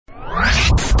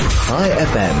Chai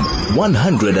FM,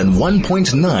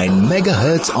 101.9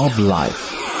 megahertz of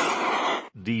life.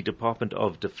 The Department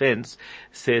of Defense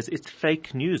says it's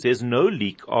fake news. There's no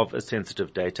leak of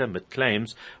sensitive data, but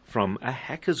claims from a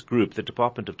hackers group. The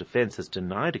Department of Defense has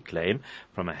denied a claim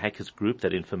from a hackers group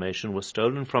that information was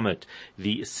stolen from it.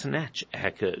 The Snatch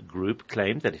hacker group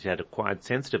claimed that it had acquired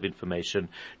sensitive information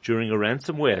during a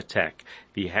ransomware attack.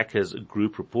 The hackers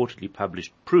group reportedly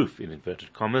published proof, in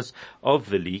inverted commas, of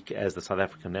the leak as the South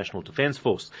African National Defence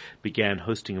Force began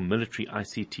hosting a military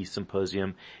ICT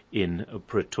symposium in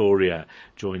Pretoria.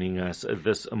 Joining us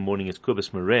this morning is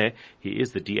Kobus Marais. He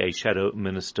is the DA Shadow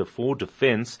Minister for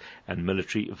Defence and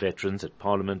Military Veterans at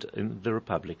Parliament in the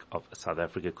Republic of South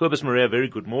Africa. Kobus Marais, very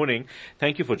good morning.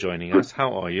 Thank you for joining us.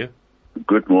 How are you?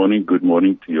 Good morning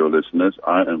to your listeners.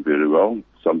 I am very well,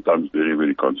 sometimes very,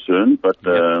 very concerned, but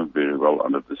very well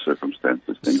under the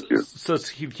circumstances. Thank you. So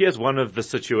here's one of the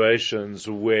situations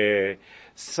where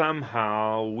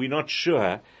somehow we're not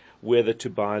sure whether to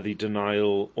buy the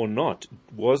denial or not.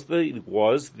 Was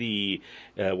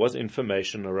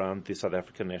information around the South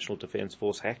African National Defence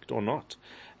Force hacked or not?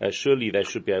 Surely they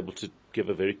should be able to give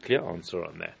a very clear answer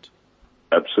on that.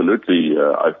 Absolutely.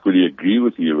 I fully agree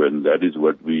with you, and that is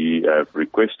what we have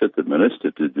requested the Minister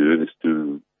to do, is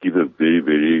to give a very,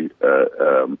 very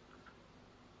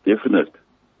definite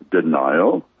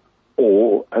denial,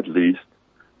 or at least,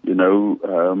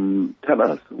 tell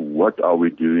us what are we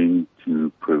doing to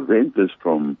prevent this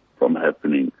from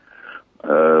happening.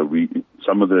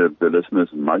 Some of the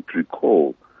listeners might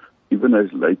recall, even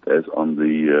as late as on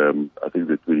the, I think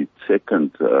the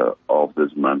 22nd of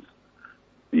this month,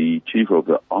 the Chief of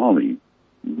the Army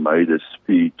made a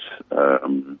speech at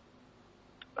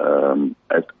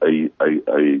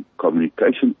a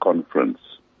communication conference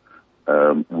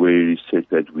where he said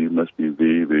that we must be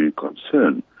very, very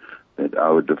concerned that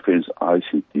our defense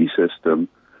ICT system,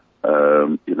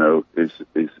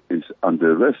 is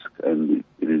under risk, and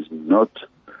it is not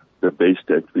the best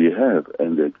that we have,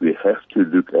 and that we have to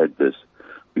look at this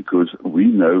because we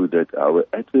know that our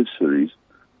adversaries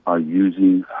are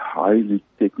using highly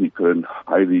technical and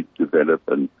highly developed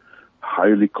and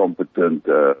highly competent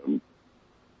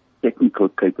technical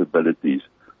capabilities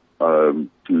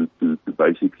to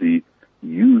basically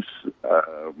use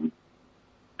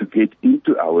to get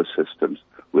into our systems,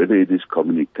 whether it is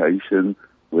communication,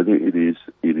 whether it is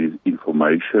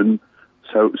information.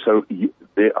 So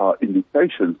there are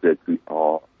indications that we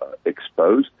are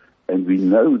exposed, and we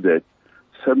know that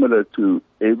similar to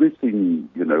everything,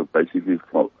 basically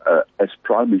from, as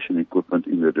prime mission equipment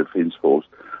in the Defence Force,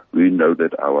 we know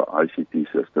that our ICT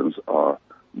systems are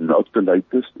not the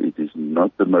latest. It is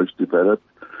not the most developed.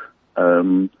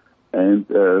 Frankly,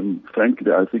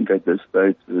 I think at this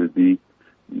stage, it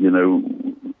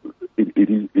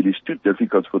is too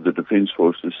difficult for the Defence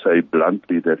Force to say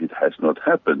bluntly that it has not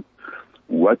happened.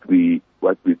 What we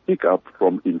pick up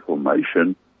from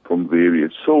information from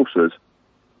various sources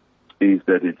is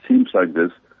that it seems like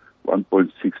this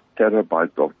 1.6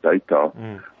 terabyte of data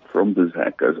from these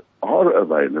hackers are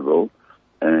available.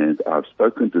 And I've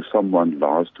spoken to someone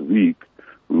last week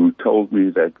who told me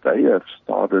that they have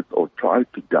started or tried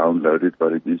to download it,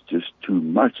 but it is just too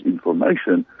much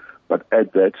information. But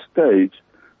at that stage,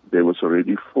 there was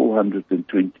already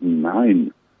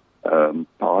 429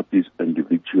 parties,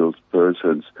 individuals,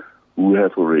 persons who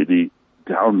have already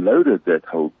downloaded that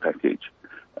whole package.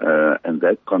 And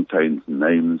that contains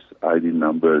names, ID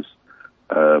numbers,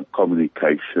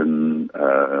 communication,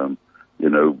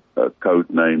 code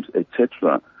names,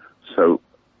 etc. So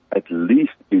at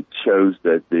least it shows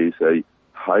that there's a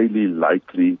highly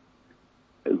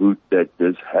likelihood that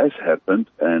this has happened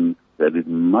and that it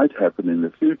might happen in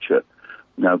the future.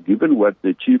 Now, given what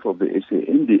the chief of the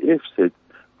SANDF said,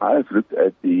 I have looked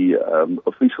at the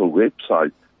official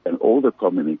website and all the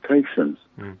communications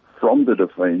from the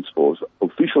Defence Force,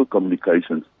 official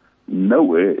communications.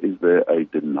 Nowhere is there a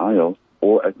denial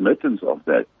or admittance of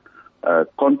that,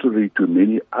 contrary to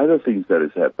many other things that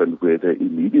has happened where they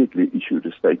immediately issued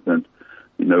a statement,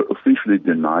 officially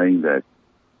denying that.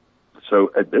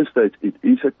 So at this stage, it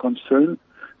is a concern.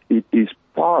 It is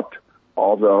part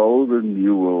of the whole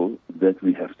renewal that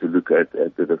we have to look at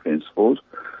the Defence Force.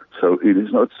 So it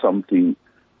is not something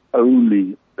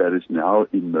only that is now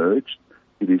emerged.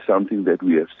 It is something that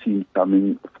we have seen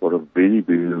coming for a very,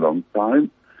 very long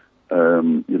time.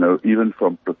 Even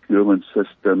from procurement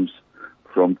systems,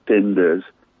 from tenders,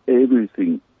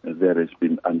 everything that has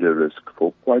been under risk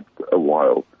for quite a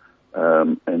while.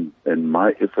 And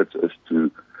my efforts is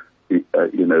to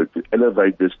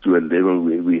elevate this to a level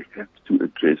where we have to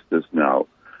address this now,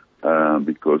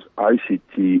 because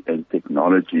ICT and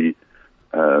technology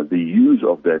the use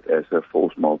of that as a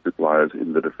force multiplier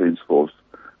in the Defence Force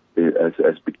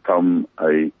has become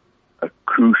a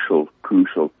crucial,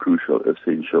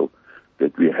 essential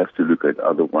that we have to look at.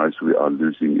 Otherwise, we are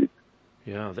losing it.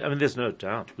 Yeah, I mean, there's no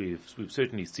doubt. We've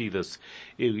certainly see this,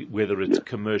 whether it's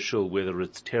commercial, whether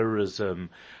it's terrorism,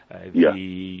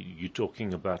 you're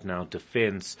talking about now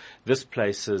defense. This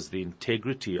places the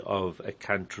integrity of a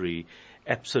country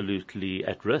absolutely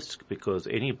at risk, because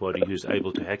anybody who's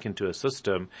able to hack into a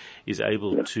system is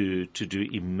able to do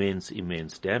immense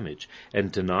damage.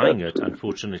 And denying it,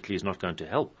 unfortunately, is not going to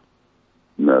help.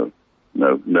 No,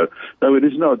 it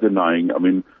is not denying. I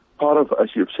mean, part of, as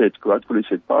you've said, rightfully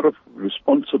said, part of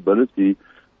responsibility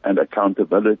and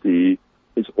accountability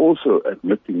is also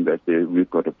admitting that we've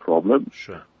got a problem.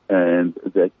 Sure. And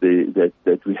that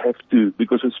we have to,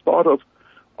 because it's part of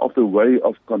the way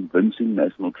of convincing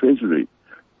National Treasury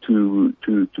to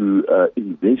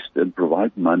invest and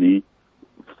provide money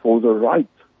for the right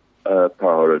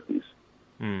priorities.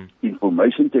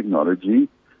 Information technology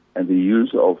and the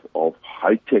use of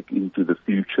high tech into the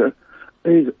future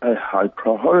is a high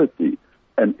priority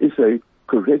and is a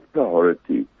correct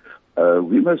priority.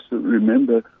 We must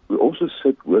remember we also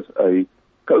sit with a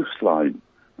coastline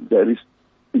that is,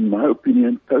 in my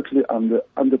opinion, totally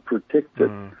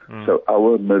underprotected. So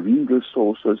our marine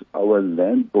resources, our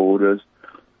land borders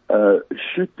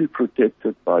should be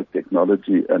protected by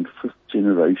technology and fifth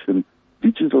generation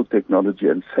digital technology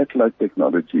and satellite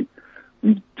technology.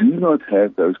 We do not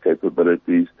have those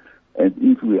capabilities, and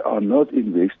if we are not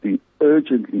investing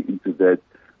urgently into that,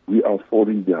 we are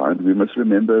falling behind. We must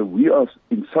remember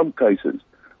in some cases,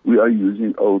 we are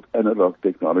using old analog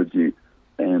technology,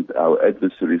 and our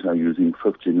adversaries are using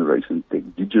fifth generation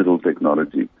digital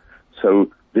technology. So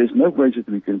there's no way that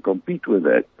we can compete with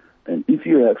that. And if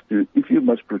you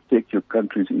must protect your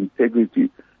country's integrity,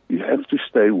 you have to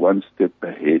stay one step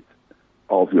ahead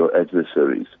of your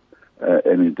adversaries.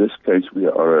 And in this case, we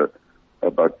are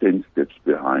about 10 steps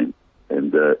behind.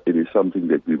 And it is something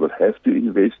that we will have to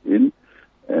invest in,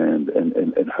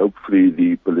 and hopefully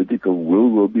the political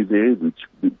will be there, which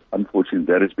unfortunately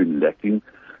that has been lacking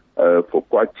for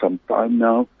quite some time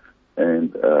now.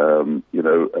 And a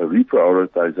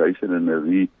reprioritization and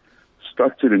a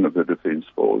restructuring of the Defence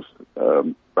Force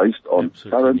based on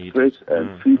current threats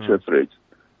and future threats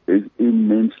is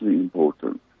immensely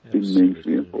important.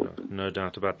 Immensely important. No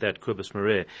doubt about that. Kobus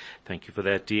Marais, thank you for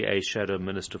that. DA Shadow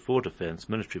Minister for Defence,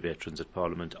 Military Veterans at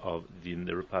Parliament in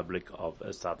the Republic of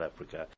South Africa.